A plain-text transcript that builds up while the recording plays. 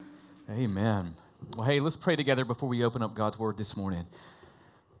Amen. Well, hey, let's pray together before we open up God's Word this morning.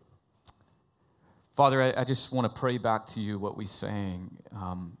 Father, I just want to pray back to you what we sang.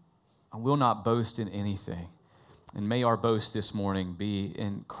 I will not boast in anything. And may our boast this morning be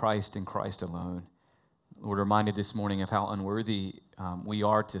in Christ and Christ alone. Lord, reminded this morning of how unworthy we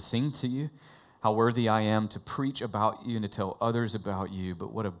are to sing to you, how worthy I am to preach about you and to tell others about you,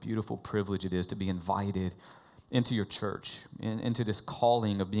 but what a beautiful privilege it is to be invited into your church, into this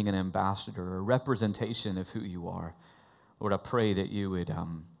calling of being an ambassador, a representation of who you are. Lord, I pray that you would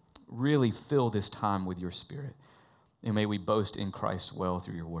really fill this time with your Spirit, and may we boast in Christ well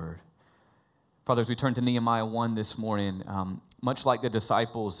through your word. Father, as we turn to Nehemiah 1 this morning, much like the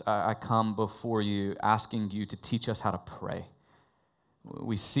disciples, I come before you asking you to teach us how to pray.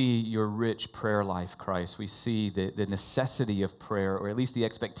 We see your rich prayer life, Christ. We see the necessity of prayer, or at least the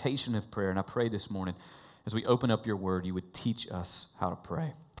expectation of prayer, and I pray this morning, as we open up your word, you would teach us how to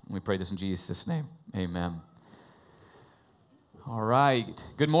pray. We pray this in Jesus' name. Amen. All right.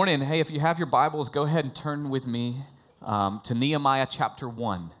 Good morning. Hey, if you have your Bibles, go ahead and turn with me to Nehemiah chapter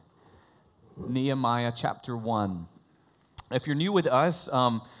 1. Nehemiah chapter 1. If you're new with us,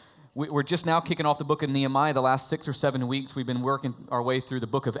 we're just now kicking off the book of Nehemiah. The last 6 or 7 weeks, we've been working our way through the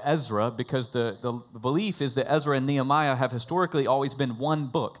book of Ezra because the belief is that Ezra and Nehemiah have historically always been one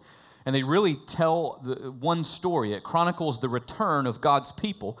book. And they really tell one story. It chronicles the return of God's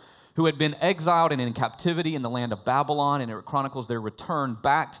people who had been exiled and in captivity in the land of Babylon, and it chronicles their return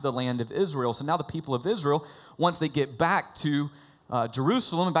back to the land of Israel. So now the people of Israel, once they get back to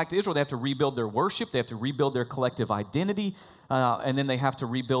Jerusalem and back to Israel, they have to rebuild their worship, they have to rebuild their collective identity, and then they have to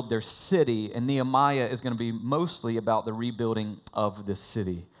rebuild their city. And Nehemiah is going to be mostly about the rebuilding of the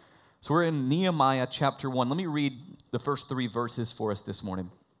city. So we're in Nehemiah chapter 1. Let me read the first 3 verses for us this morning.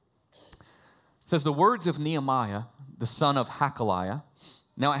 It says, the words of Nehemiah, the son of Hakaliah.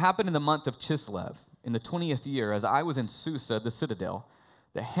 Now it happened in the month of Chislev, in the 20th year, as I was in Susa, the citadel,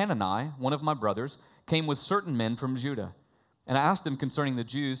 that Hanani, one of my brothers, came with certain men from Judah. And I asked them concerning the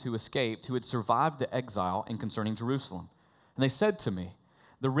Jews who escaped, who had survived the exile, and concerning Jerusalem. And they said to me,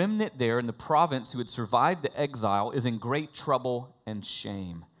 the remnant there in the province who had survived the exile is in great trouble and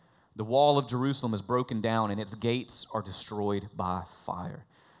shame. The wall of Jerusalem is broken down, and its gates are destroyed by fire.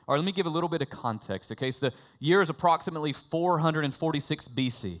 All right, let me give a little bit of context, okay? So the year is approximately 446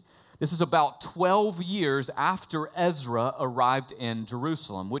 BC. This is about 12 years after Ezra arrived in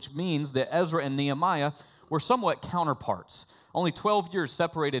Jerusalem, which means that Ezra and Nehemiah were somewhat counterparts. Only 12 years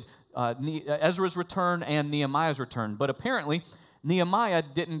separated Ezra's return and Nehemiah's return. But apparently, Nehemiah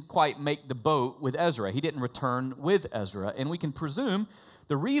didn't quite make the boat with Ezra. He didn't return with Ezra. And we can presume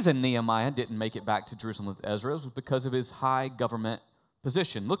the reason Nehemiah didn't make it back to Jerusalem with Ezra was because of his high government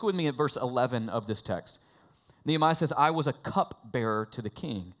position. Look with me at verse 11 of this text. Nehemiah says, I was a cupbearer to the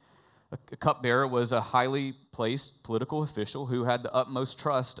king. A cupbearer was a highly placed political official who had the utmost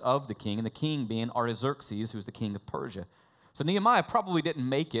trust of the king, and the king being Artaxerxes, who's the king of Persia. So Nehemiah probably didn't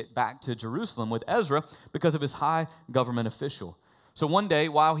make it back to Jerusalem with Ezra because of his high government official. So one day,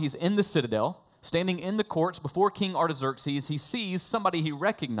 while he's in the citadel, standing in the courts before King Artaxerxes, he sees somebody he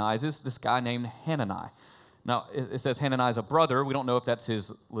recognizes, this guy named Hanani. Now, it says Hanani is a brother. We don't know if that's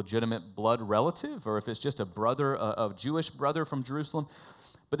his legitimate blood relative or if it's just a brother, a Jewish brother from Jerusalem.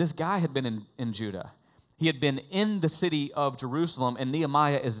 But this guy had been in Judah. He had been in the city of Jerusalem, and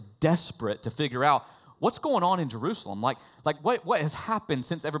Nehemiah is desperate to figure out what's going on in Jerusalem. Like what has happened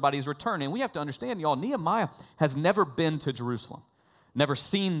since everybody's returned? And we have to understand, y'all, Nehemiah has never been to Jerusalem, never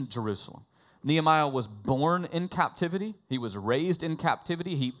seen Jerusalem. Nehemiah was born in captivity. He was raised in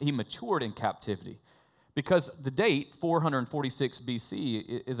captivity. He matured in captivity. Because the date, 446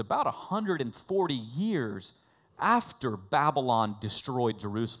 BC, is about 140 years after Babylon destroyed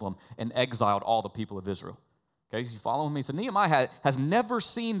Jerusalem and exiled all the people of Israel. Okay, so you following me? So Nehemiah has never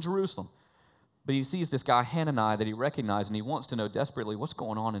seen Jerusalem, but he sees this guy Hanani that he recognized, and he wants to know desperately what's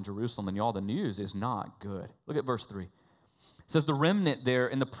going on in Jerusalem, and y'all, the news is not good. Look at verse 3. It says, the remnant there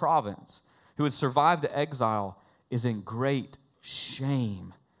in the province who had survived the exile is in great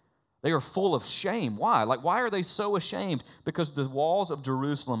shame. They are full of shame. Why? Why are they so ashamed? Because the walls of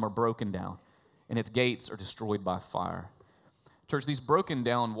Jerusalem are broken down and its gates are destroyed by fire. Church, these broken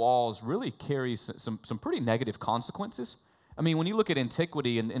down walls really carry some pretty negative consequences. I mean, when you look at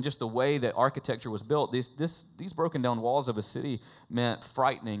antiquity and just the way that architecture was built, these broken down walls of a city meant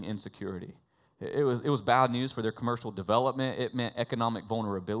frightening insecurity. It was bad news for their commercial development. It meant economic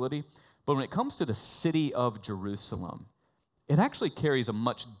vulnerability. But when it comes to the city of Jerusalem, it actually carries a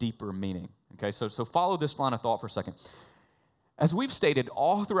much deeper meaning. Okay, so follow this line of thought for a second. As we've stated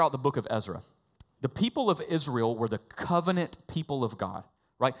all throughout the book of Ezra, the people of Israel were the covenant people of God.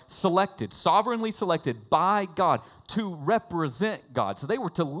 right? Selected, sovereignly selected by God to represent God. So they were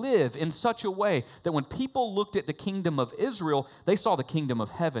to live in such a way that when people looked at the kingdom of Israel, they saw the kingdom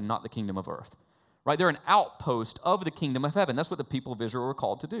of heaven, not the kingdom of earth, right? They're an outpost of the kingdom of heaven. That's what the people of Israel were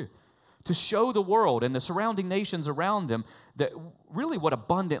called to do, to show the world and the surrounding nations around them that really what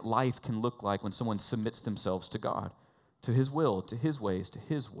abundant life can look like when someone submits themselves to God, to his will, to his ways, to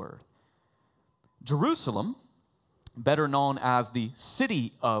his word. Jerusalem, better known as the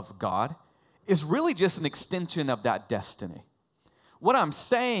city of God, is really just an extension of that destiny. What I'm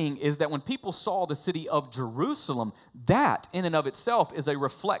saying is that when people saw the city of Jerusalem, that in and of itself is a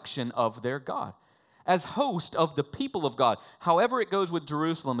reflection of their God. As host of the people of God, however it goes with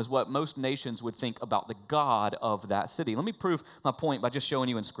Jerusalem is what most nations would think about the God of that city. Let me prove my point by just showing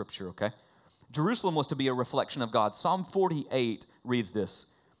you in Scripture, okay? Jerusalem was to be a reflection of God. Psalm 48 reads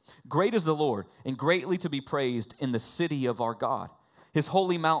this: "Great is the Lord, and greatly to be praised in the city of our God. His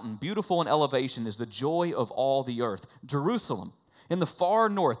holy mountain, beautiful in elevation, is the joy of all the earth. Jerusalem, in the far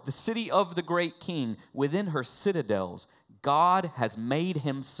north, the city of the great king, within her citadels, God has made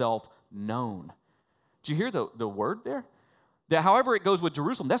himself known." Did you hear the word there? That however it goes with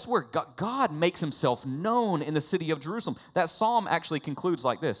Jerusalem, that's where God makes himself known in the city of Jerusalem. That psalm actually concludes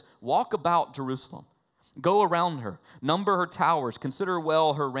like this: "Walk about Jerusalem. Go around her, number her towers, consider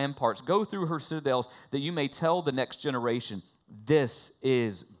well her ramparts, go through her citadels, that you may tell the next generation, this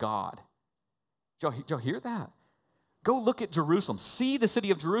is God." Did y'all hear that? Go look at Jerusalem, see the city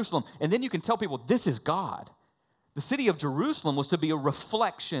of Jerusalem, and then you can tell people, this is God. The city of Jerusalem was to be a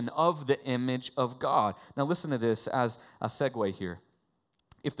reflection of the image of God. Now listen to this as a segue here.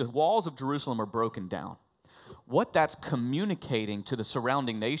 If the walls of Jerusalem are broken down, what that's communicating to the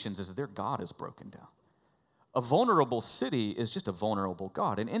surrounding nations is that their God is broken down. A vulnerable city is just a vulnerable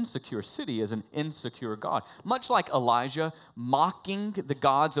God. An insecure city is an insecure God. Much like Elijah mocking the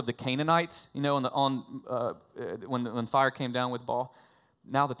gods of the Canaanites, you know, when fire came down with Baal,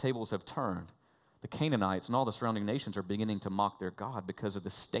 now the tables have turned. The Canaanites and all the surrounding nations are beginning to mock their God because of the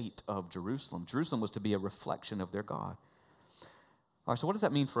state of Jerusalem. Jerusalem was to be a reflection of their God. All right, so what does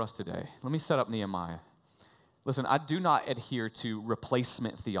that mean for us today? Let me set up Nehemiah. Listen, I do not adhere to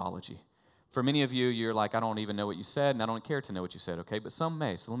replacement theology. For many of you, you're like, I don't even know what you said, and I don't care to know what you said, okay? But some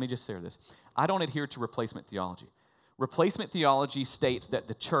may, so let me just share this. I don't adhere to replacement theology. Replacement theology states that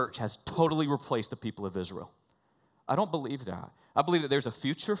the church has totally replaced the people of Israel. I don't believe that. I believe that there's a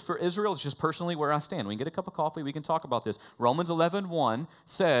future for Israel. It's just personally where I stand. We can get a cup of coffee. We can talk about this. Romans 11:1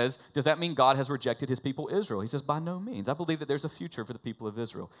 says, does that mean God has rejected his people Israel? He says, by no means. I believe that there's a future for the people of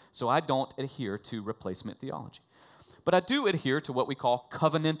Israel. So I don't adhere to replacement theology. But I do adhere to what we call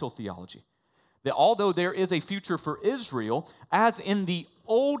covenantal theology. That although there is a future for Israel, as in the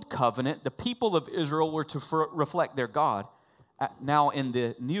old covenant, the people of Israel were to reflect their God. Now in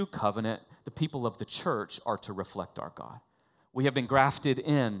the new covenant, the people of the church are to reflect our God. We have been grafted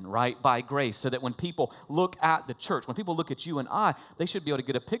in, right, by grace, so that when people look at the church, when people look at you and I, they should be able to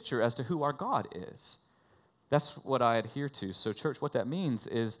get a picture as to who our God is. That's what I adhere to. So church, what that means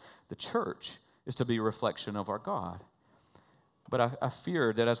is the church is to be a reflection of our God. But I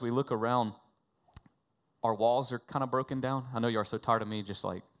fear that as we look around, our walls are kind of broken down. I know you are so tired of me just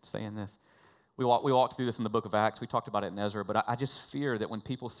like saying this. We walked through this in the book of Acts. We talked about it in Ezra, but I just fear that when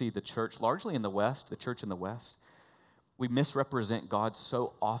people see the church, largely in the West, the church in the West, we misrepresent God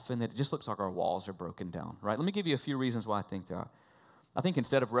so often that it just looks like our walls are broken down, right? Let me give you a few reasons why I think that. I think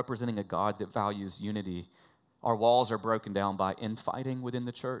instead of representing a God that values unity, our walls are broken down by infighting within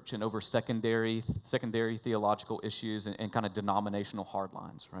the church and over secondary theological issues and kind of denominational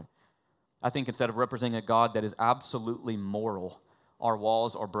hardlines, right? I think instead of representing a God that is absolutely moral, our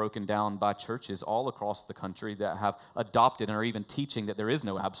walls are broken down by churches all across the country that have adopted and are even teaching that there is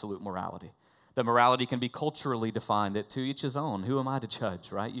no absolute morality. That morality can be culturally defined, that to each his own. Who am I to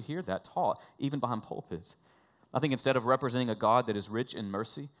judge, right? You hear that taught, even behind pulpits. I think instead of representing a God that is rich in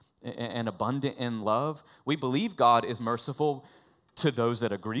mercy and abundant in love, we believe God is merciful to those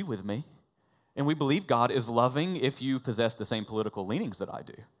that agree with me. And we believe God is loving if you possess the same political leanings that I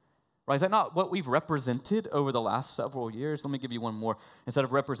do. Right? Is that not what we've represented over the last several years? Let me give you one more. Instead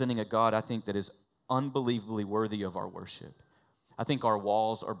of representing a God, I think that is unbelievably worthy of our worship. I think our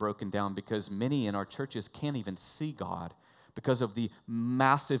walls are broken down because many in our churches can't even see God because of the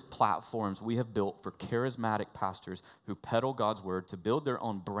massive platforms we have built for charismatic pastors who peddle God's word to build their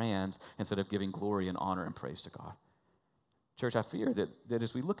own brands instead of giving glory and honor and praise to God. Church, I fear that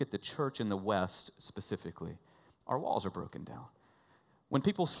as we look at the church in the West specifically, our walls are broken down. When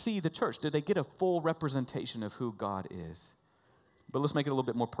people see the church, do they get a full representation of who God is? But let's make it a little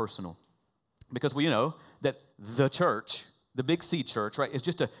bit more personal. Because we know that the church the Big C church, right, is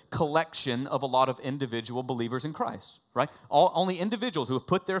just a collection of a lot of individual believers in Christ, right? Only individuals who have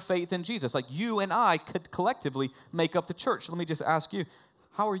put their faith in Jesus, like you and I, could collectively make up the church. Let me just ask you,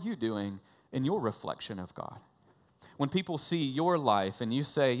 how are you doing in your reflection of God? When people see your life and you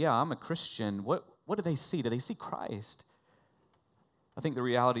say, yeah, I'm a Christian, what do they see? Do they see Christ? I think the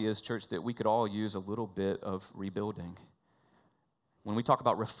reality is, church, that we could all use a little bit of rebuilding. When we talk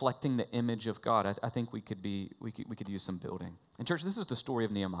about reflecting the image of God, I think we could use some building. And church, this is the story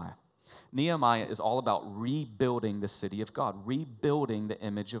of Nehemiah. Nehemiah is all about rebuilding the city of God, rebuilding the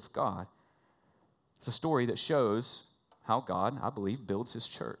image of God. It's a story that shows how God, I believe, builds his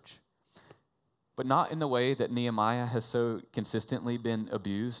church. But not in the way that Nehemiah has so consistently been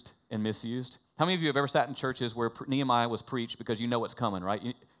abused and misused. How many of you have ever sat in churches where Nehemiah was preached because you know what's coming, right?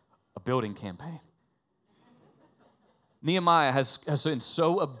 A building campaign. Nehemiah has been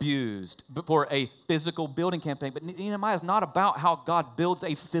so abused for a physical building campaign, but Nehemiah is not about how God builds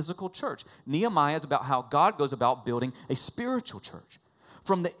a physical church. Nehemiah is about how God goes about building a spiritual church.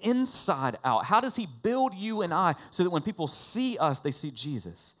 From the inside out, how does he build you and I so that when people see us, they see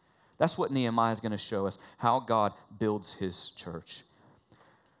Jesus? That's what Nehemiah is going to show us, how God builds his church.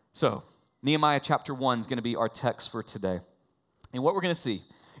 So, Nehemiah chapter 1 is going to be our text for today. And what we're going to see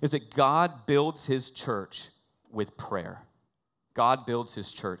is that God builds his church with prayer. God builds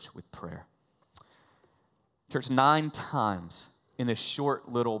his church with prayer. Church, 9 times in this short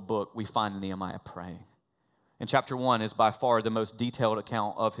little book, we find Nehemiah praying. And chapter 1 is by far the most detailed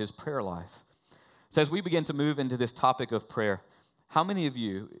account of his prayer life. So as we begin to move into this topic of prayer, how many of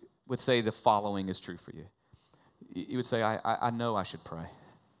you would say the following is true for you? You would say, I know I should pray.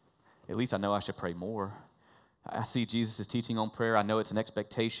 At least I know I should pray more. I see Jesus' teaching on prayer. I know it's an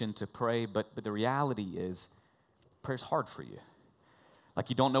expectation to pray, but the reality is prayer's hard for you. Like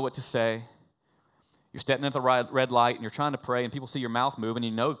you don't know what to say. You're standing at the red light and you're trying to pray and people see your mouth move and you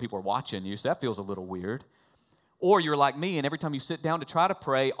know people are watching you, so that feels a little weird. Or you're like me and every time you sit down to try to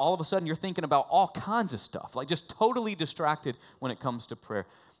pray, all of a sudden you're thinking about all kinds of stuff, like just totally distracted when it comes to prayer.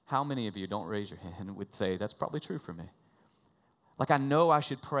 How many of you, don't raise your hand, and would say, that's probably true for me? Like I know I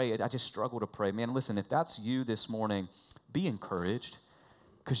should pray, I just struggle to pray. Man, listen, if that's you this morning, be encouraged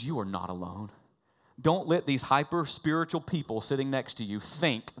because you are not alone. Don't let these hyper-spiritual people sitting next to you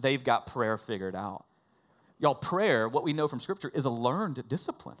think they've got prayer figured out. Y'all, prayer, what we know from Scripture, is a learned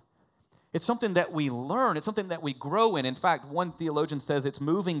discipline. It's something that we learn. It's something that we grow in. In fact, one theologian says it's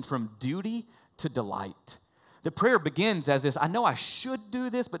moving from duty to delight. The prayer begins as this, I know I should do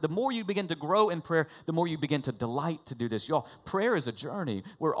this, but the more you begin to grow in prayer, the more you begin to delight to do this. Y'all, prayer is a journey.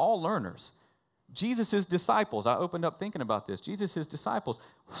 We're all learners. Jesus' disciples, I opened up thinking about this. Jesus' disciples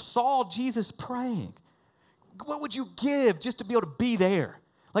saw Jesus praying. What would you give just to be able to be there?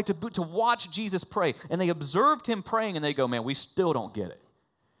 Like to watch Jesus pray. And they observed him praying and they go, man, we still don't get it.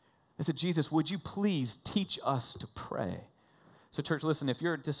 They said, Jesus, would you please teach us to pray? So church, listen, if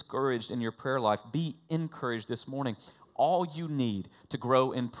you're discouraged in your prayer life, be encouraged this morning. All you need to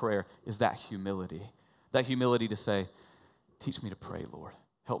grow in prayer is that humility. That humility to say, teach me to pray, Lord.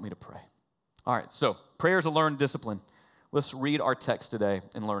 Help me to pray. All right, so prayer is a learned discipline. Let's read our text today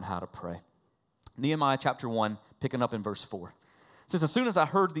and learn how to pray. Nehemiah chapter 1, picking up in verse 4. It says, as soon as I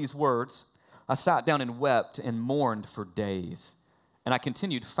heard these words, I sat down and wept and mourned for days. And I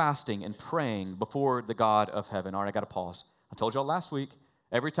continued fasting and praying before the God of heaven. All right, I got to pause. I told y'all last week,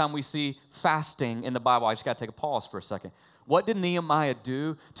 every time we see fasting in the Bible, I just got to take a pause for a second. What did Nehemiah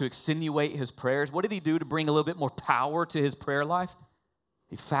do to extenuate his prayers? What did he do to bring a little bit more power to his prayer life?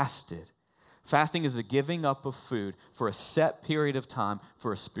 He fasted. Fasting is the giving up of food for a set period of time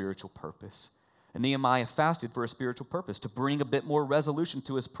for a spiritual purpose. And Nehemiah fasted for a spiritual purpose, to bring a bit more resolution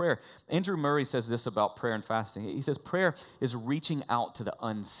to his prayer. Andrew Murray says this about prayer and fasting. He says prayer is reaching out to the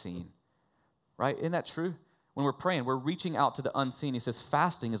unseen. Right? Isn't that true? When we're praying, we're reaching out to the unseen. He says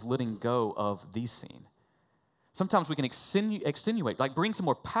fasting is letting go of the seen. Sometimes we can extenuate, like bring some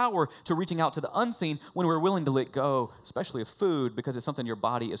more power to reaching out to the unseen when we're willing to let go, especially of food, because it's something your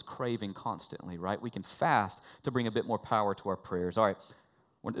body is craving constantly, right? We can fast to bring a bit more power to our prayers. All right,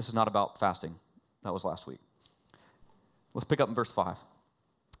 this is not about fasting. That was last week. Let's pick up in verse 5,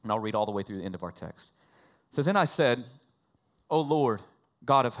 and I'll read all the way through the end of our text. It says, then I said, O Lord,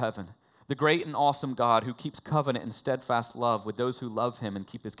 God of heaven, the great and awesome God who keeps covenant and steadfast love with those who love him and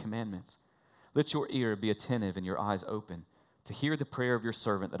keep his commandments. Let your ear be attentive and your eyes open to hear the prayer of your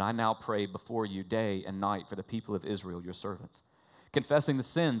servant that I now pray before you day and night for the people of Israel, your servants, confessing the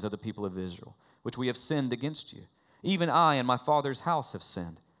sins of the people of Israel, which we have sinned against you. Even I and my father's house have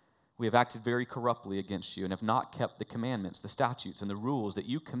sinned. We have acted very corruptly against you and have not kept the commandments, the statutes, and the rules that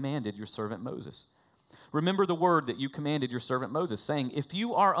you commanded your servant Moses. Remember the word that you commanded your servant Moses, saying, if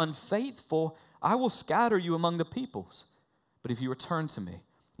you are unfaithful, I will scatter you among the peoples. But if you return to me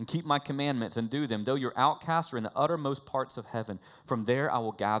and keep my commandments and do them, though your outcasts are in the uttermost parts of heaven, from there I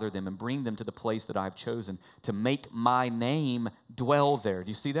will gather them and bring them to the place that I have chosen to make my name dwell there. Do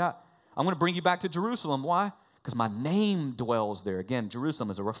you see that? I'm going to bring you back to Jerusalem. Why? Because my name dwells there. Again,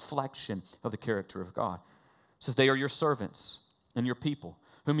 Jerusalem is a reflection of the character of God. It says, they are your servants and your people,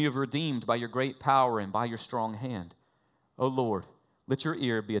 whom you have redeemed by your great power and by your strong hand. O Lord, let your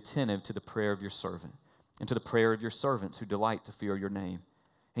ear be attentive to the prayer of your servant and to the prayer of your servants who delight to fear your name.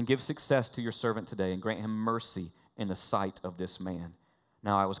 And give success to your servant today and grant him mercy in the sight of this man.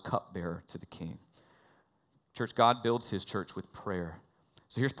 Now I was cupbearer to the king. Church, God builds his church with prayer.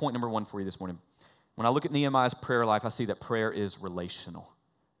 So here's point number one for you this morning. When I look at Nehemiah's prayer life, I see that prayer is relational.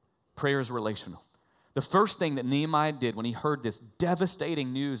 Prayer is relational. The first thing that Nehemiah did when he heard this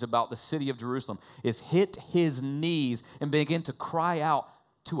devastating news about the city of Jerusalem is hit his knees and begin to cry out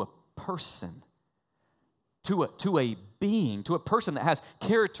to a person, to a being, to a person that has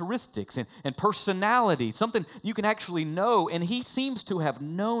characteristics and personality, something you can actually know. And he seems to have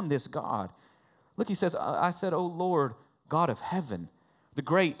known this God. Look, he says, I said, O Lord, God of heaven, the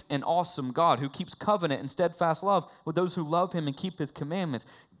great and awesome God who keeps covenant and steadfast love with those who love him and keep his commandments.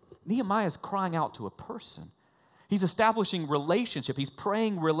 Nehemiah is crying out to a person. He's establishing relationship. He's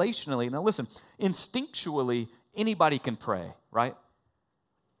praying relationally. Now listen, instinctually, anybody can pray, right?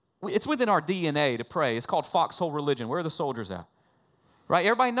 It's within our DNA to pray. It's called foxhole religion. Where are the soldiers at? Right?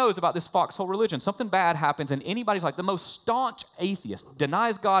 Everybody knows about this foxhole religion. Something bad happens, and anybody's like the most staunch atheist,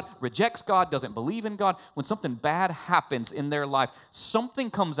 denies God, rejects God, doesn't believe in God. When something bad happens in their life, something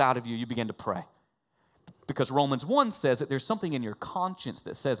comes out of you, you begin to pray. Because Romans 1 says that there's something in your conscience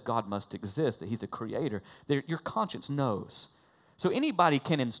that says God must exist, that he's a creator. Your conscience knows. So anybody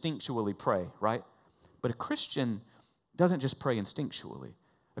can instinctually pray, right? But a Christian doesn't just pray instinctually.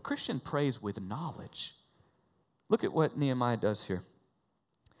 A Christian prays with knowledge. Look at what Nehemiah does here.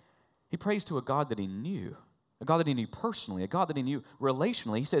 He prays to a God that he knew, a God that he knew personally, a God that he knew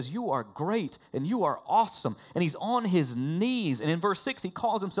relationally. He says, you are great and you are awesome. And he's on his knees. And in verse 6, he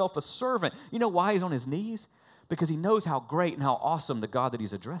calls himself a servant. You know why he's on his knees? Because he knows how great and how awesome the God that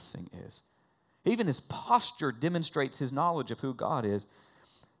he's addressing is. Even his posture demonstrates his knowledge of who God is.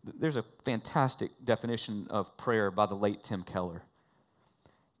 There's a fantastic definition of prayer by the late Tim Keller.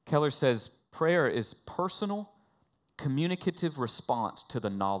 Keller says, prayer is personal, communicative response to the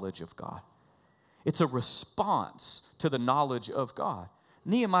knowledge of God. It's a response to the knowledge of God.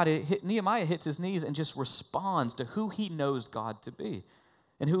 Nehemiah hits his knees and just responds to who he knows God to be.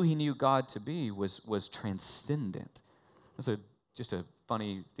 And who he knew God to be was transcendent. That's just a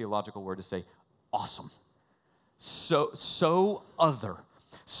funny theological word to say, awesome. So other.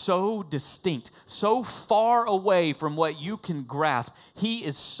 So distinct, so far away from what you can grasp. He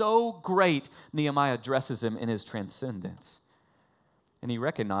is so great, Nehemiah addresses him in his transcendence. And he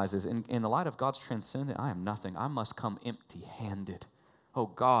recognizes, in the light of God's transcendence, I am nothing. I must come empty-handed. Oh,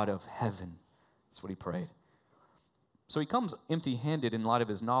 God of heaven. That's what he prayed. So he comes empty-handed in light of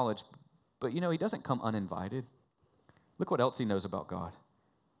his knowledge, but he doesn't come uninvited. Look what else he knows about God.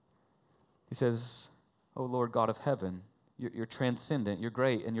 He says, oh, Lord God of heaven, you're transcendent, you're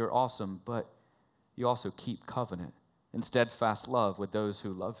great, and you're awesome, but you also keep covenant and steadfast love with those who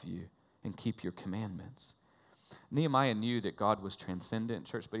love you and keep your commandments. Nehemiah knew that God was transcendent,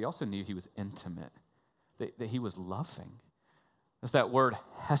 church, but he also knew he was intimate, that he was loving. That's that word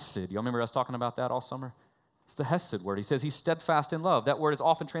hesed. You remember us talking about that all summer? It's the hesed word. He says he's steadfast in love. That word is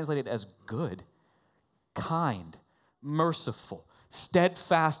often translated as good, kind, merciful,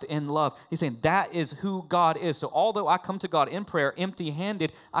 steadfast in love. He's saying that is who God is. So although I come to God in prayer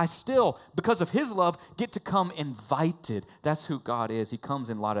empty-handed, I still, because of his love, get to come invited. That's who God is. He comes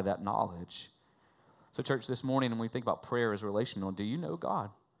in light of that knowledge. So church, this morning when we think about prayer as relational, do you know God?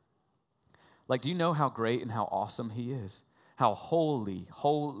 Do you know how great and how awesome he is? How holy,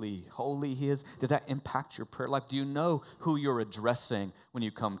 holy, holy he is? Does that impact your prayer life? Do you know who you're addressing when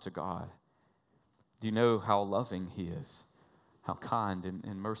you come to God? Do you know how loving he is? How kind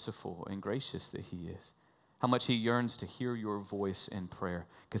and merciful and gracious that he is. How much he yearns to hear your voice in prayer,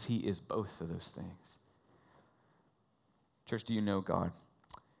 because he is both of those things. Church, do you know God?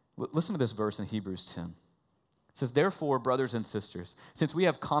 Listen to this verse in Hebrews 10. It says, therefore, brothers and sisters, since we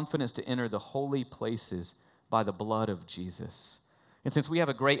have confidence to enter the holy places by the blood of Jesus, and since we have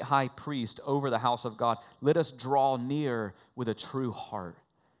a great high priest over the house of God, let us draw near with a true heart.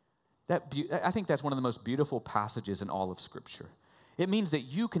 I think that's one of the most beautiful passages in all of Scripture. It means that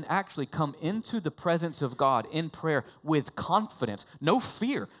you can actually come into the presence of God in prayer with confidence, no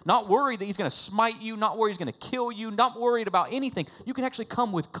fear, not worried that he's going to smite you, not worried he's going to kill you, not worried about anything. You can actually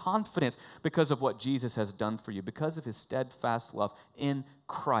come with confidence because of what Jesus has done for you, because of his steadfast love in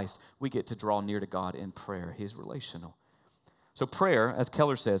Christ. We get to draw near to God in prayer. He's relational. So prayer, as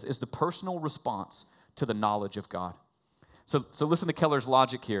Keller says, is the personal response to the knowledge of God. So listen to Keller's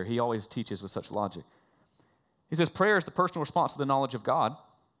logic here. He always teaches with such logic. He says prayer is the personal response to the knowledge of God.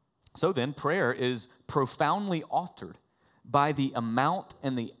 So then, prayer is profoundly altered by the amount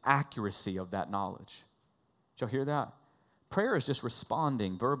and the accuracy of that knowledge. Did y'all hear that? Prayer is just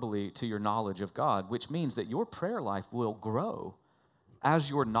responding verbally to your knowledge of God, which means that your prayer life will grow as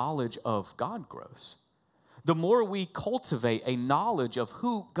your knowledge of God grows. The more we cultivate a knowledge of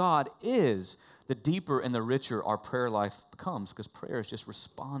who God is, the deeper and the richer our prayer life becomes, because prayer is just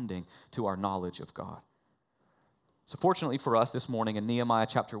responding to our knowledge of God. So fortunately for us this morning in Nehemiah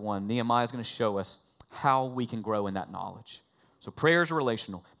chapter 1, Nehemiah is going to show us how we can grow in that knowledge. So prayer is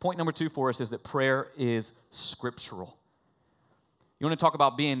relational. Point number 2 for us is that prayer is scriptural. You want to talk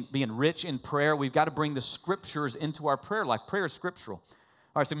about being rich in prayer? We've got to bring the scriptures into our prayer life. Prayer is scriptural.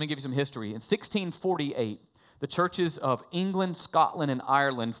 All right, so I'm going to give you some history. In 1648, the churches of England, Scotland, and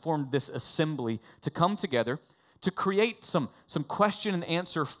Ireland formed this assembly to come together to create some question and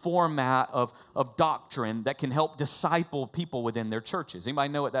answer format of doctrine that can help disciple people within their churches.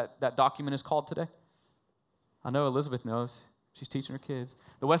 Anybody know what that document is called today? I know Elizabeth knows. She's teaching her kids.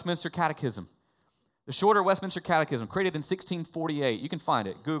 The Westminster Catechism. The shorter Westminster Catechism, created in 1648. You can find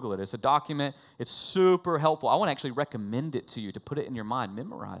it. Google it. It's a document. It's super helpful. I want to actually recommend it to you to put it in your mind.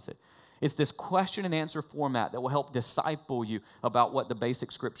 Memorize it. It's this question and answer format that will help disciple you about what the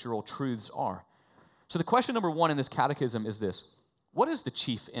basic scriptural truths are. So the question number 1 in this catechism is this: what is the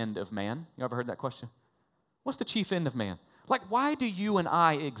chief end of man? You ever heard that question? What's the chief end of man? Like, why do you and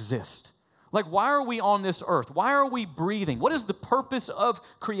I exist? Like, why are we on this earth? Why are we breathing? What is the purpose of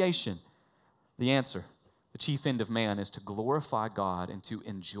creation? The answer, the chief end of man, is to glorify God and to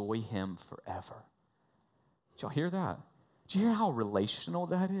enjoy him forever. Did y'all hear that? Did you hear how relational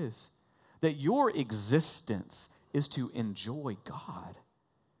that is? That your existence is to enjoy God.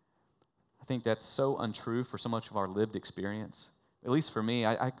 I think that's so untrue for so much of our lived experience. At least for me,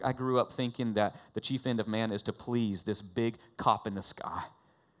 I grew up thinking that the chief end of man is to please this big cop in the sky.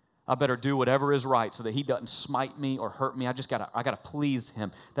 I better do whatever is right so that he doesn't smite me or hurt me. I gotta please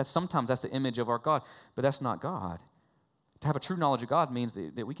him. Sometimes that's the image of our God, but that's not God. To have a true knowledge of God means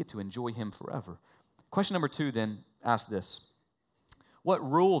that we get to enjoy him forever. Question number 2 then asks this: what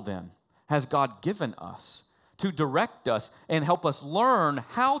rule then has God given us to direct us and help us learn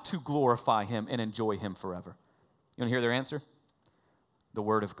how to glorify him and enjoy him forever? You want to hear their answer? The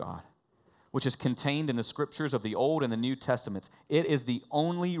Word of God, which is contained in the scriptures of the Old and the New Testaments. It is the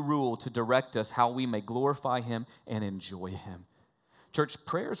only rule to direct us how we may glorify him and enjoy him. Church,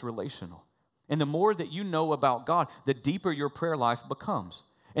 prayer is relational. And the more that you know about God, the deeper your prayer life becomes.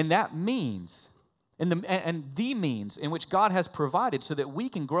 And that means, and the means in which God has provided so that we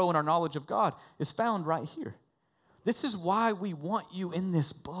can grow in our knowledge of God is found right here. This is why we want you in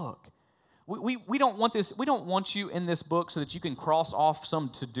this book. We don't want this. We don't want you in this book so that you can cross off some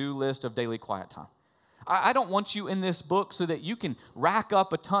to-do list of daily quiet time. I don't want you in this book so that you can rack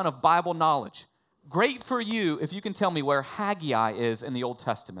up a ton of Bible knowledge. Great for you if you can tell me where Haggai is in the Old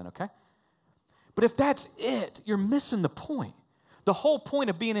Testament, okay? But if that's it, you're missing the point. The whole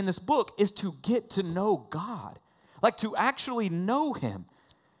point of being in this book is to get to know God, like to actually know him.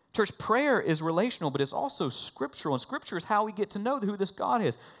 Church, prayer is relational, but it's also scriptural, and scripture is how we get to know who this God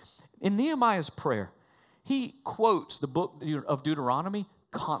is. In Nehemiah's prayer, he quotes the book of Deuteronomy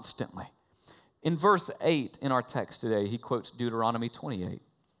constantly. In verse 8 in our text today, he quotes Deuteronomy 28.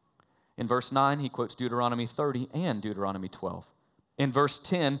 In verse 9, he quotes Deuteronomy 30 and Deuteronomy 12. In verse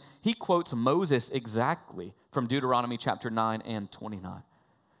 10, he quotes Moses exactly from Deuteronomy chapter 9 and 29.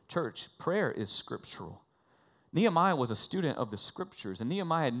 Church, prayer is scriptural. Nehemiah was a student of the scriptures, and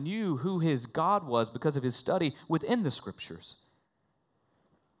Nehemiah knew who his God was because of his study within the scriptures.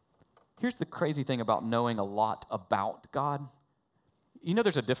 Here's the crazy thing about knowing a lot about God. You know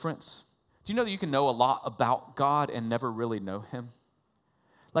there's a difference. Do you know that you can know a lot about God and never really know him?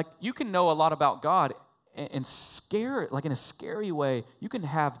 Like, you can know a lot about God and scare, like in a scary way, you can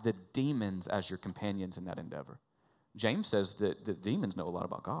have the demons as your companions in that endeavor. James says that the demons know a lot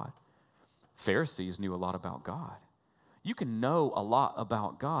about God. Pharisees knew a lot about God. You can know a lot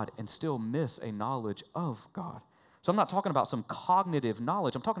about God and still miss a knowledge of God. So I'm not talking about some cognitive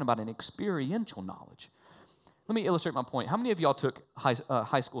knowledge. I'm talking about an experiential knowledge. Let me illustrate my point. How many of y'all took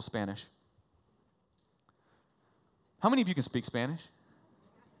high school Spanish? How many of you can speak Spanish?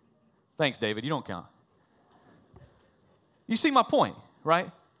 Thanks, David. You don't count. You see my point,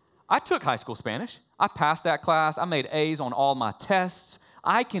 right? I took high school Spanish. I passed that class. I made A's on all my tests.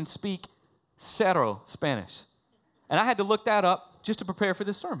 I can speak cero Spanish. And I had to look that up just to prepare for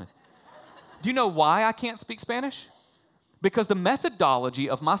this sermon. Do you know why I can't speak Spanish? Because the methodology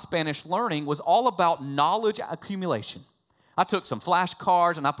of my Spanish learning was all about knowledge accumulation. I took some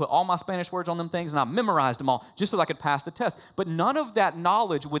flashcards and I put all my Spanish words on them things and I memorized them all just so I could pass the test. But none of that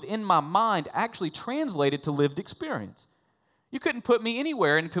knowledge within my mind actually translated to lived experience. You couldn't put me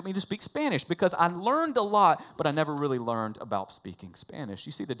anywhere and put me to speak Spanish because I learned a lot, but I never really learned about speaking Spanish.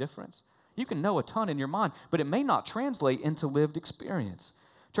 You see the difference? You can know a ton in your mind, but it may not translate into lived experience.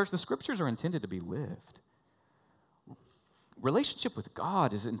 Church, the scriptures are intended to be lived. Relationship with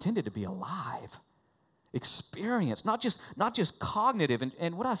God is intended to be alive. Experience, not just cognitive.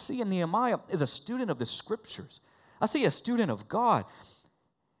 And what I see in Nehemiah is a student of the scriptures. I see a student of God.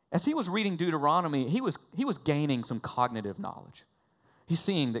 As he was reading Deuteronomy, he was gaining some cognitive knowledge. He's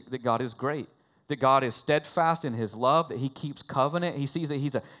seeing that God is great, that God is steadfast in his love, that he keeps covenant. He sees that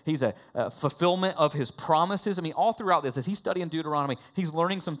he's a fulfillment of his promises. I mean, all throughout this, as he's studying Deuteronomy, he's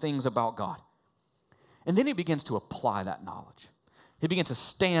learning some things about God. And then he begins to apply that knowledge. He begins to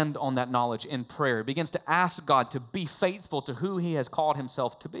stand on that knowledge in prayer. He begins to ask God to be faithful to who he has called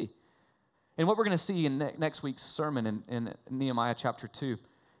himself to be. And what we're going to see in next week's sermon in Nehemiah chapter 2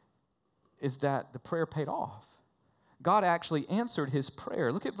 is that the prayer paid off. God actually answered his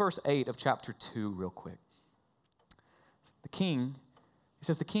prayer. Look at verse 8 of chapter 2 real quick. He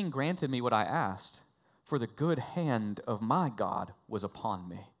says, the king granted me what I asked, for the good hand of my God was upon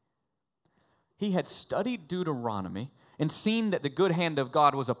me. He had studied Deuteronomy and seen that the good hand of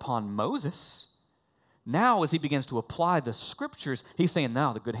God was upon Moses. Now, as he begins to apply the scriptures, he's saying,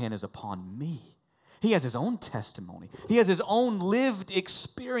 now the good hand is upon me. He has his own testimony. He has his own lived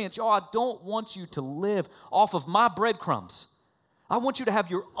experience. Y'all, I don't want you to live off of my breadcrumbs. I want you to have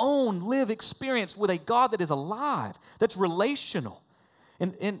your own lived experience with a God that is alive, that's relational.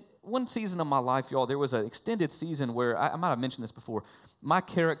 And one season of my life, y'all, there was an extended season where, I might have mentioned this before, my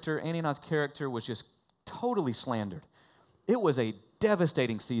character, Annie and I's character, was just totally slandered. It was a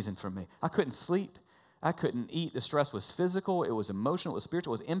devastating season for me. I couldn't sleep. I couldn't eat. The stress was physical. It was emotional. It was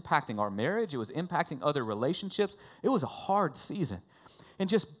spiritual. It was impacting our marriage. It was impacting other relationships. It was a hard season. And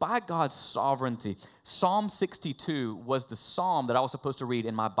just by God's sovereignty, Psalm 62 was the psalm that I was supposed to read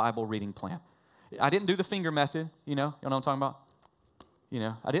in my Bible reading plan. I didn't do the finger method, you know what I'm talking about?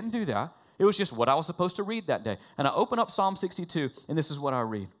 I didn't do that. It was just what I was supposed to read that day. And I open up Psalm 62, and this is what I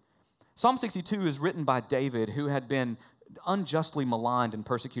read. Psalm 62 is written by David, who had been unjustly maligned and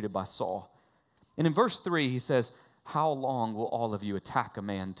persecuted by Saul. And in verse 3, he says, how long will all of you attack a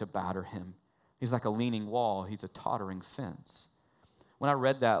man to batter him? He's like a leaning wall. He's a tottering fence. When I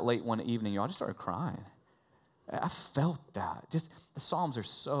read that late one evening, y'all, I just started crying. I felt that. Just the Psalms are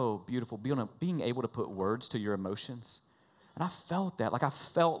so beautiful, being able to put words to your emotions. And I felt that. Like I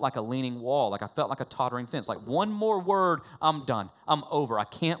felt like a leaning wall. Like I felt like a tottering fence. Like one more word, I'm done. I'm over. I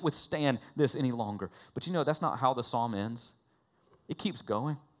can't withstand this any longer. But that's not how the psalm ends. It keeps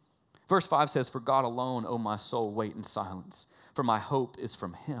going. Verse 5 says, for God alone, O my soul, wait in silence, for my hope is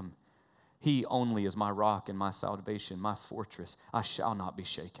from him. He only is my rock and my salvation, my fortress. I shall not be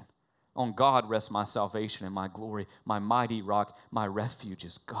shaken. On God rests my salvation and my glory. My mighty rock, my refuge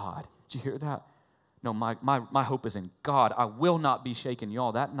is God. Did you hear that? No, my hope is in God. I will not be shaken.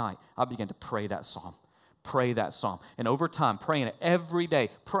 Y'all, that night, I began to pray that psalm. And over time, praying it every day,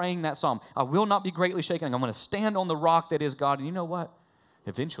 praying that psalm. I will not be greatly shaken. I'm going to stand on the rock that is God. And you know what?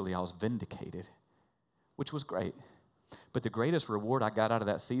 Eventually, I was vindicated, which was great. But the greatest reward I got out of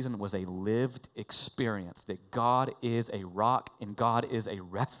that season was a lived experience that God is a rock and God is a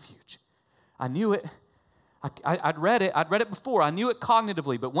refuge. I knew it. I'd read it before. I knew it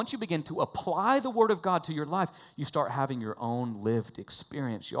cognitively. But once you begin to apply the Word of God to your life, you start having your own lived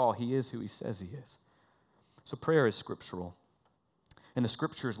experience. Y'all, He is who He says He is. So prayer is scriptural. And the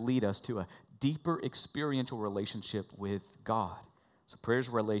scriptures lead us to a deeper experiential relationship with God. So prayer is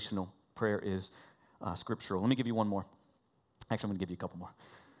relational. Prayer is scriptural. Let me give you one more. Actually, I'm going to give you a couple more.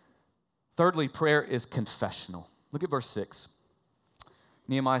 Thirdly, prayer is confessional. Look at verse 6.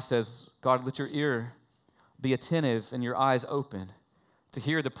 Nehemiah says, God, let your ear be attentive and your eyes open to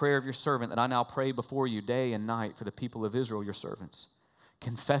hear the prayer of your servant that I now pray before you day and night for the people of Israel, your servants,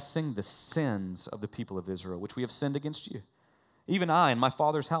 confessing the sins of the people of Israel, which we have sinned against you. Even I and my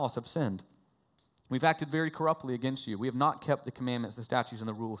father's house have sinned. We've acted very corruptly against you. We have not kept the commandments, the statutes, and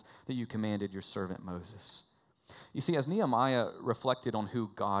the rules that you commanded your servant Moses. You see, as Nehemiah reflected on who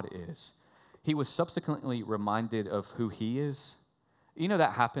God is, he was subsequently reminded of who he is. You know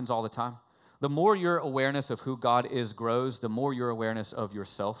that happens all the time. The more your awareness of who God is grows, the more your awareness of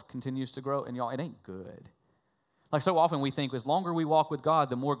yourself continues to grow. And y'all, it ain't good. Like so often we think as longer we walk with God,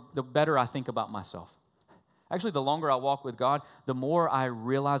 the better I think about myself. Actually, the longer I walk with God, the more I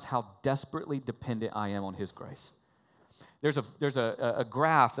realize how desperately dependent I am on his grace. There's a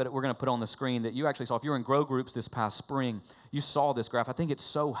graph that we're going to put on the screen that you actually saw. If you were in grow groups this past spring, you saw this graph. I think it's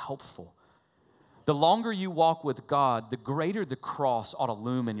so helpful. The longer you walk with God, the greater the cross ought to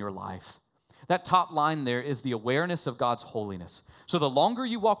loom in your life. That top line there is the awareness of God's holiness. So the longer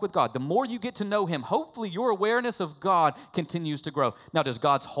you walk with God, the more you get to know him, hopefully your awareness of God continues to grow. Now, does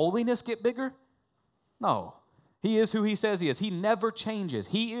God's holiness get bigger? No. He is who he says he is. He never changes.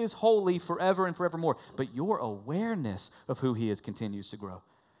 He is holy forever and forevermore. But your awareness of who he is continues to grow,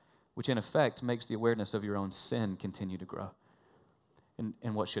 which in effect makes the awareness of your own sin continue to grow.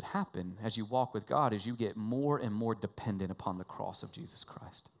 And what should happen as you walk with God is you get more and more dependent upon the cross of Jesus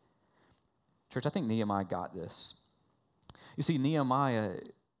Christ. Church, I think Nehemiah got this. You see, Nehemiah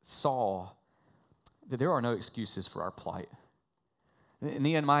saw that there are no excuses for our plight.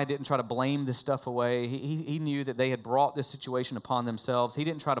 Nehemiah didn't try to blame this stuff away. He knew that they had brought this situation upon themselves. He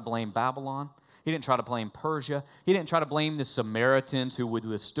didn't try to blame Babylon. He didn't try to blame Persia. He didn't try to blame the Samaritans who would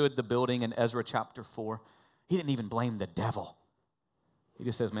withstood the building in Ezra chapter 4. He didn't even blame the devil. He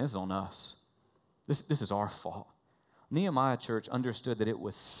just says, man, this is on us. This is our fault. Nehemiah, church, understood that it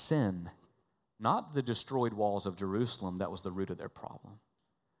was sin, not the destroyed walls of Jerusalem, that was the root of their problem.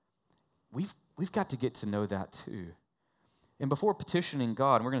 We've got to get to know that too. And before petitioning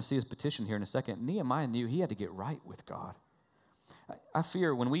God, and we're going to see his petition here in a second, Nehemiah knew he had to get right with God. I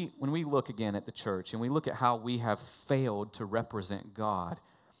fear when we look again at the church and we look at how we have failed to represent God,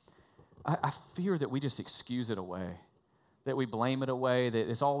 I fear that we just excuse it away, that we blame it away, that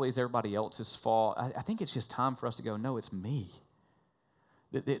it's always everybody else's fault. I think it's just time for us to go, no, it's me.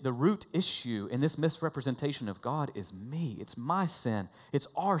 The root issue in this misrepresentation of God is me. It's my sin. It's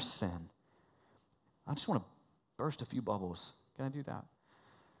our sin. I just want to burst a few bubbles. Can I do that?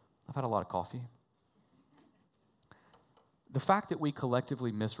 I've had a lot of coffee. The fact that we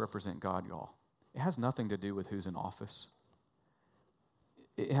collectively misrepresent God, y'all, it has nothing to do with who's in office.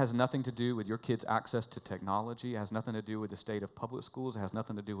 It has nothing to do with your kids' access to technology. It has nothing to do with the state of public schools. It has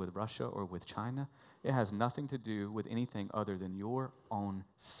nothing to do with Russia or with China. It has nothing to do with anything other than your own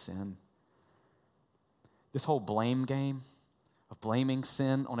sin. This whole blame game of blaming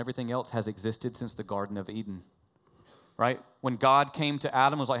sin on everything else has existed since the Garden of Eden, right? When God came to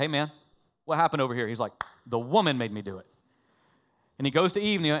Adam and was like, hey, man, what happened over here? He's like, the woman made me do it. And he goes to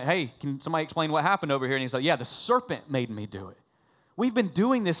Eve and he's like, hey, can somebody explain what happened over here? And he's like, yeah, the serpent made me do it. We've been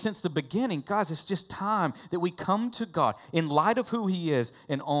doing this since the beginning. Guys, it's just time that we come to God in light of who he is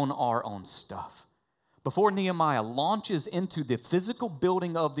and own our own stuff. Before Nehemiah launches into the physical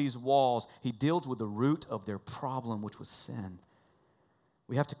building of these walls, he deals with the root of their problem, which was sin.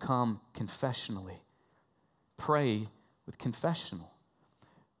 We have to come confessionally. Pray with confessional.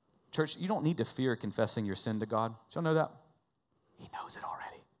 Church, you don't need to fear confessing your sin to God. Did y'all know that? He knows it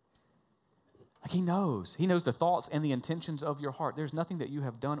already. Like he knows. He knows the thoughts and the intentions of your heart. There's nothing that you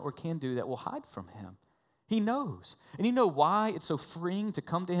have done or can do that will hide from him. He knows. And you know why it's so freeing to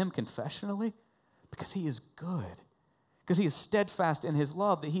come to him confessionally? Because he is good. Because he is steadfast in his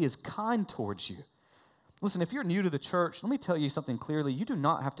love, that he is kind towards you. Listen, if you're new to the church, let me tell you something clearly. You do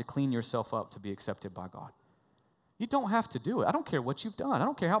not have to clean yourself up to be accepted by God. You don't have to do it. I don't care what you've done. I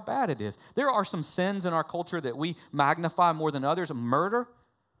don't care how bad it is. There are some sins in our culture that we magnify more than others. Murder,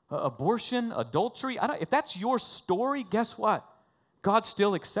 abortion, adultery. If that's your story, guess what? God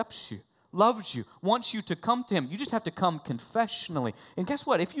still accepts you, loves you, wants you to come to him. You just have to come confessionally. And guess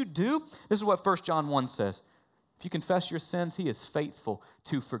what? If you do, this is what 1 John 1 says. If you confess your sins, he is faithful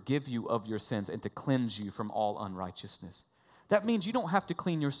to forgive you of your sins and to cleanse you from all unrighteousness. That means you don't have to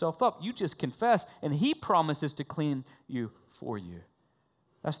clean yourself up. You just confess, and he promises to clean you for you.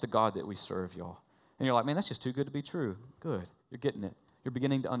 That's the God that we serve, y'all. And you're like, man, that's just too good to be true. Good. You're getting it. You're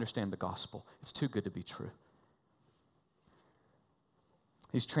beginning to understand the gospel. It's too good to be true.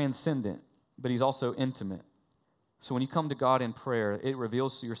 He's transcendent, but he's also intimate. So when you come to God in prayer, it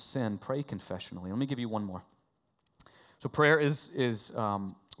reveals your sin. Pray confessionally. Let me give you one more. So prayer is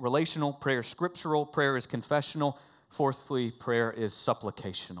relational. Prayer is scriptural. Prayer is confessional. Fourthly, prayer is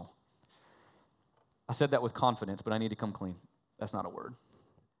supplicational. I said that with confidence, but I need to come clean. That's not a word.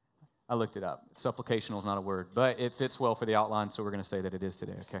 I looked it up. Supplicational is not a word, but it fits well for the outline, so we're going to say that it is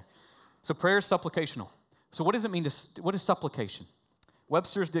today, okay? So prayer is supplicational. So what does it mean what is supplication?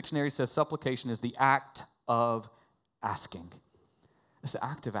 Webster's dictionary says supplication is the act of asking. It's the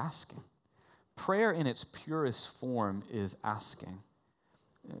act of asking. Prayer in its purest form is asking.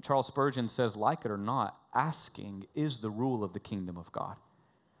 Charles Spurgeon says, like it or not, asking is the rule of the kingdom of God.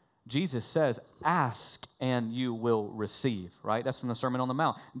 Jesus says, ask and you will receive, right? That's from the Sermon on the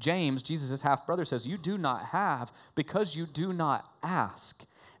Mount. James, Jesus' half-brother, says, you do not have because you do not ask.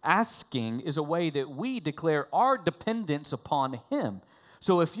 Asking is a way that we declare our dependence upon him.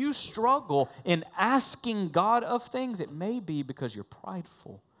 So if you struggle in asking God of things, it may be because you're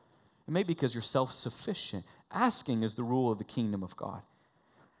prideful. It may be because you're self-sufficient. Asking is the rule of the kingdom of God.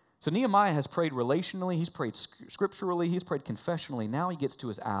 So Nehemiah has prayed relationally, he's prayed scripturally, he's prayed confessionally. Now he gets to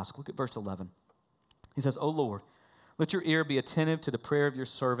his ask. Look at verse 11. He says, O Lord, let your ear be attentive to the prayer of your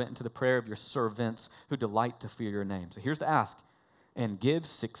servant and to the prayer of your servants who delight to fear your name. So here's the ask. And give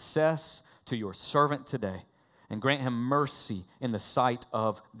success to your servant today, and grant him mercy in the sight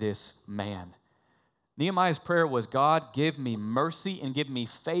of this man. Nehemiah's prayer was, God, give me mercy and give me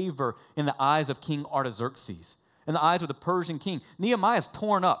favor in the eyes of King Artaxerxes, in the eyes of the Persian king. Nehemiah's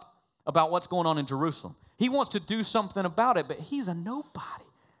torn up about what's going on in Jerusalem. He wants to do something about it, but he's a nobody.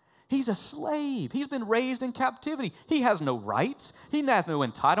 He's a slave. He's been raised in captivity. He has no rights. He has no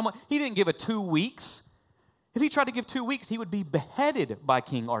entitlement. He didn't give 2 weeks. If he tried to give 2 weeks, he would be beheaded by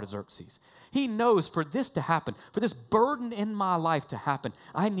King Artaxerxes. He knows for this to happen, for this burden in my life to happen,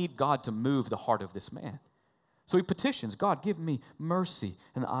 I need God to move the heart of this man. So he petitions, God, give me mercy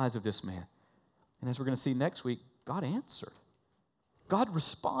in the eyes of this man. And as we're going to see next week, God answered. God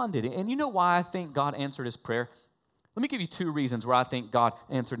responded. And you know why I think God answered his prayer? Let me give you 2 reasons where I think God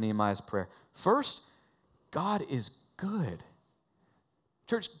answered Nehemiah's prayer. First, God is good.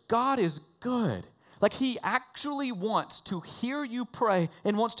 Church, God is good. Like he actually wants to hear you pray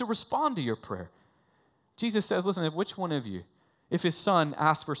and wants to respond to your prayer. Jesus says, listen, if which one of you, if his son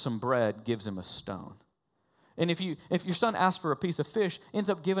asks for some bread, gives him a stone? And if your son asks for a piece of fish,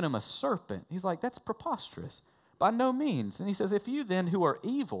 ends up giving him a serpent. He's like, that's preposterous. By no means. And he says, if you then who are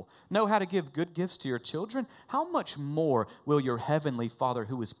evil know how to give good gifts to your children, how much more will your heavenly Father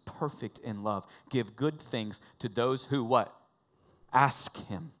who is perfect in love give good things to those who what? Ask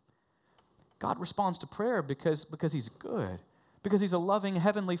him. God responds to prayer because he's good, because he's a loving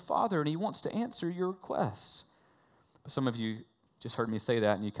heavenly Father and he wants to answer your requests. But some of you just heard me say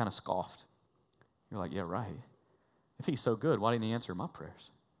that and you kind of scoffed. You're like, yeah, right. If he's so good, why didn't he answer my prayers?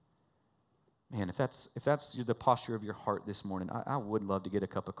 Man, if that's the posture of your heart this morning, I would love to get a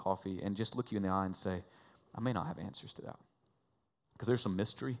cup of coffee and just look you in the eye and say, I may not have answers to that. Because there's some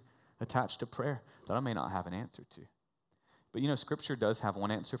mystery attached to prayer that I may not have an answer to. But you know, Scripture does have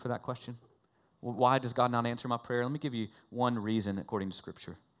one answer for that question. Well, why does God not answer my prayer? Let me give you one reason according to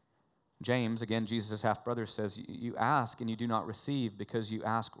Scripture. James, again, Jesus' half-brother, says, you ask and you do not receive because you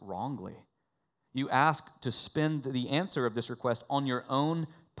ask wrongly. You ask to spend the answer of this request on your own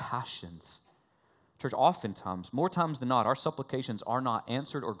passions. Church, oftentimes, more times than not, our supplications are not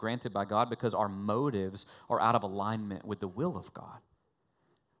answered or granted by God because our motives are out of alignment with the will of God.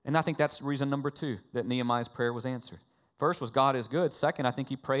 And I think that's reason number 2 that Nehemiah's prayer was answered. First was God is good. Second, I think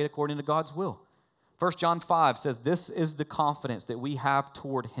he prayed according to God's will. 1 John 5 says, this is the confidence that we have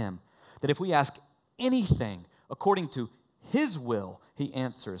toward him, that if we ask anything according to his will, he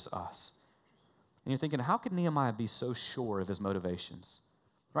answers us. And you're thinking, how could Nehemiah be so sure of his motivations?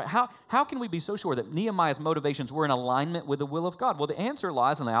 Right? How can we be so sure that Nehemiah's motivations were in alignment with the will of God? Well, the answer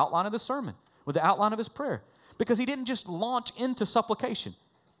lies in the outline of the sermon, with the outline of his prayer. Because he didn't just launch into supplication.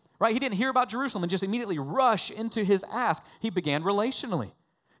 Right? He didn't hear about Jerusalem and just immediately rush into his ask. He began relationally.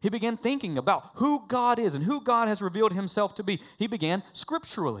 He began thinking about who God is and who God has revealed himself to be. He began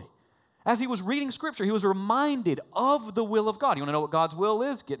scripturally. As he was reading Scripture, he was reminded of the will of God. You want to know what God's will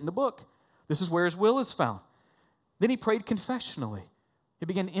is? Get in the book. This is where his will is found. Then he prayed confessionally. He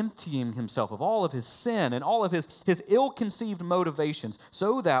began emptying himself of all of his sin and all of his ill-conceived motivations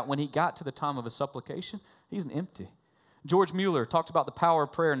so that when he got to the time of his supplication, he's empty. George Mueller talked about the power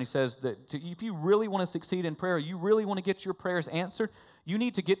of prayer, and he says that if you really want to succeed in prayer, you really want to get your prayers answered, you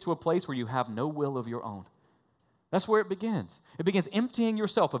need to get to a place where you have no will of your own. That's where it begins. It begins emptying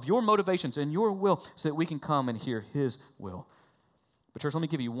yourself of your motivations and your will so that we can come and hear his will. But church, let me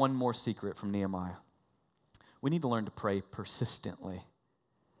give you one more secret from Nehemiah. We need to learn to pray persistently.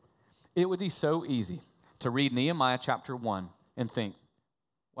 It would be so easy to read Nehemiah chapter 1 and think,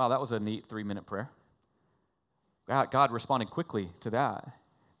 wow, that was a neat 3-minute prayer. God responded quickly to that.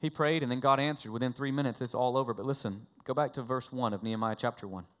 He prayed and then God answered. Within 3 minutes, it's all over. But listen, go back to verse 1 of Nehemiah chapter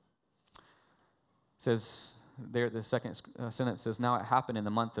 1. It says, there the second sentence says, now it happened in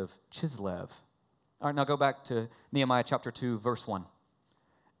the month of Chislev. All right, now go back to Nehemiah chapter 2, verse 1.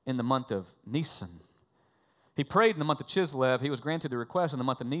 In the month of Nisan. He prayed in the month of Chislev. He was granted the request in the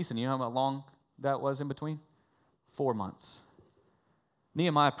month of Nisan. You know how long that was in between? 4 months.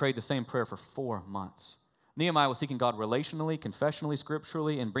 Nehemiah prayed the same prayer for 4 months. Nehemiah was seeking God relationally, confessionally,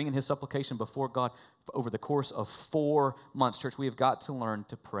 scripturally, and bringing his supplication before God over the course of 4 months. Church, we have got to learn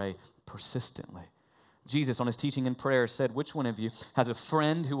to pray persistently. Jesus, on his teaching and prayer, said, which one of you has a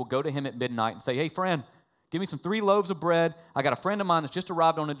friend who will go to him at midnight and say, hey, friend, give me some 3 loaves of bread. I got a friend of mine that's just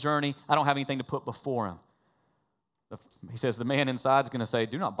arrived on a journey. I don't have anything to put before him. He says, the man inside is going to say,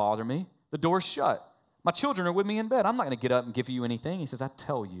 do not bother me. The door's shut. My children are with me in bed. I'm not going to get up and give you anything. He says, I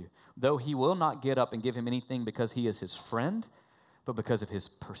tell you, though he will not get up and give him anything because he is his friend, but because of his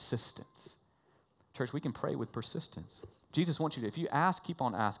persistence. Church, we can pray with persistence. Jesus wants you to, if you ask, keep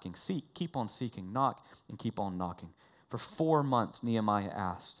on asking. Seek, keep on seeking. Knock, and keep on knocking. For 4 months, Nehemiah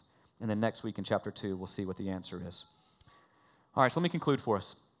asked. And then next week in chapter 2, we'll see what the answer is. All right, so let me conclude for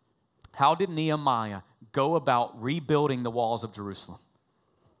us. How did Nehemiah go about rebuilding the walls of Jerusalem?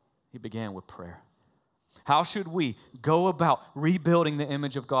 He began with prayer. How should we go about rebuilding the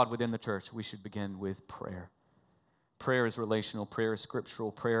image of God within the church? We should begin with prayer. Prayer is relational, prayer is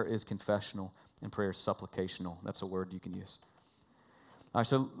scriptural, prayer is confessional, and prayer is supplicational. That's a word you can use. All right,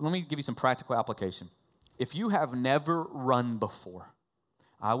 so let me give you some practical application. If you have never run before,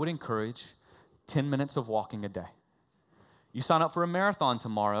 I would encourage 10 minutes of walking a day. You sign up for a marathon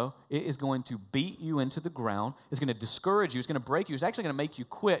tomorrow, it is going to beat you into the ground. It's going to discourage you. It's going to break you. It's actually going to make you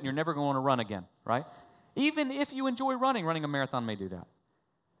quit, and you're never going to run again, right? Even if you enjoy running a marathon may do that.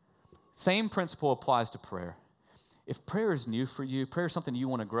 Same principle applies to prayer. If prayer is new for you, prayer is something you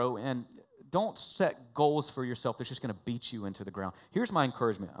want to grow in, don't set goals for yourself that's just going to beat you into the ground. Here's my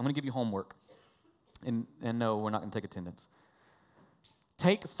encouragement. I'm going to give you homework. And no, we're not going to take attendance.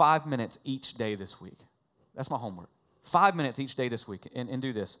 Take 5 minutes each day this week. That's my homework. 5 minutes each day this week, and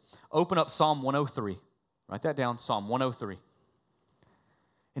do this. Open up Psalm 103. Write that down, Psalm 103.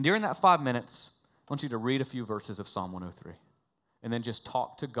 And during that 5 minutes, I want you to read a few verses of Psalm 103. And then just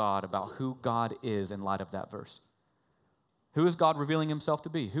talk to God about who God is in light of that verse. Who is God revealing himself to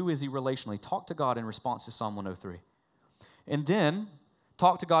be? Who is he relationally? Talk to God in response to Psalm 103. And then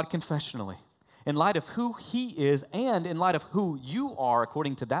talk to God confessionally. In light of who he is and in light of who you are,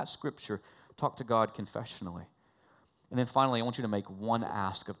 according to that scripture, talk to God confessionally. And then finally, I want you to make one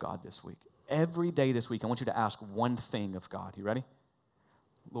ask of God this week. Every day this week, I want you to ask one thing of God. You ready?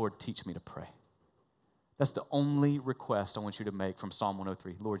 Lord, teach me to pray. That's the only request I want you to make from Psalm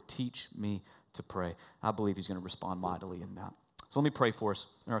 103. Lord, teach me to pray. I believe he's going to respond mightily in that. So let me pray for us,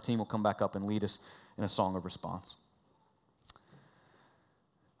 and our team will come back up and lead us in a song of response.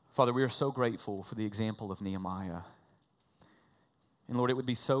 Father, we are so grateful for the example of Nehemiah. And Lord, it would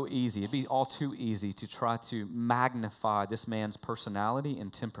be so easy, it'd be all too easy to try to magnify this man's personality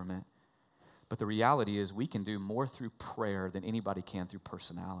and temperament. But the reality is we can do more through prayer than anybody can through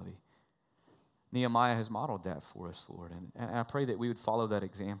personality. Nehemiah has modeled that for us, Lord. And I pray that we would follow that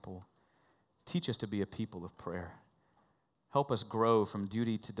example. Teach us to be a people of prayer. Help us grow from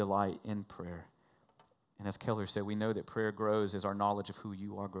duty to delight in prayer. And as Keller said, we know that prayer grows as our knowledge of who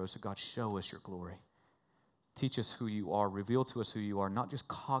you are grows. So God, show us your glory. Teach us who you are. Reveal to us who you are, not just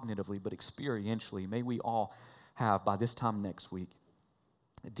cognitively, but experientially. May we all have, by this time next week,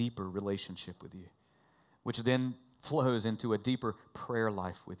 a deeper relationship with you, which then flows into a deeper prayer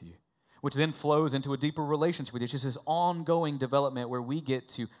life with you, which then flows into a deeper relationship with you. It's just this ongoing development where we get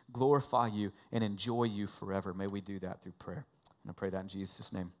to glorify you and enjoy you forever. May we do that through prayer. And I pray that in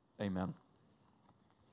Jesus' name. Amen.